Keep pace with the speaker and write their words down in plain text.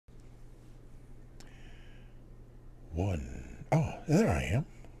One. Oh, there I am.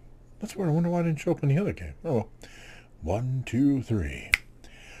 That's weird. I wonder why I didn't show up in the other game. Oh, 1, 2, 3.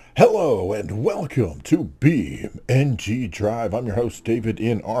 Hello and welcome to BeamNG Drive. I'm your host, David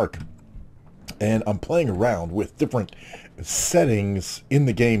in Arc, and I'm playing around with different settings in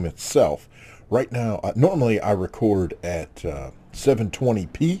the game itself. Right now, normally I record at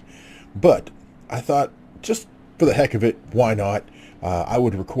 720p, but I thought just for the heck of it, why not? I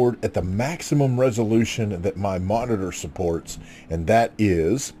would record at the maximum resolution that my monitor supports, and that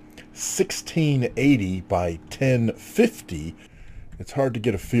is 1680 by 1050. It's hard to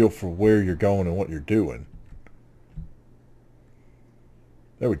get a feel for where you're going and what you're doing.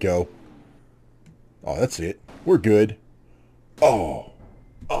 There we go. Oh, that's it. We're good. Oh,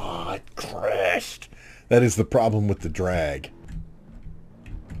 it crashed. That is the problem with the drag.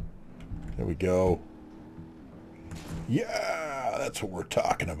 There we go. Yeah, that's what we're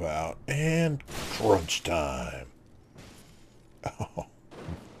talking about. And crunch time. Oh,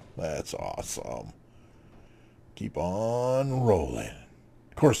 that's awesome. Keep on rolling.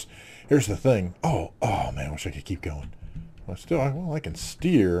 Of course, here's the thing. Oh man, I wish I could keep going. Well, I can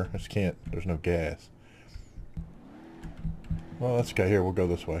steer. I just can't. There's no gas. Well, that's okay. Here, we'll go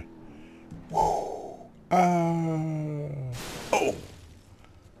this way. Woo! Oh!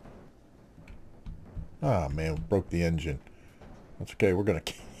 Ah, man, broke the engine. That's okay. We're going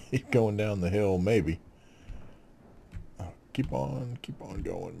to keep going down the hill, maybe. Oh, keep on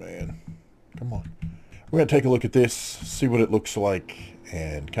going, man. Come on. We're going to take a look at this, see what it looks like,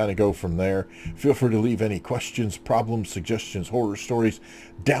 and kind of go from there. Feel free to leave any questions, problems, suggestions, horror stories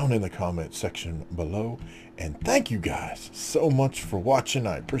down in the comment section below. And thank you guys so much for watching.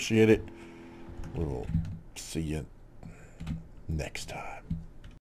 I appreciate it. We'll see you next time.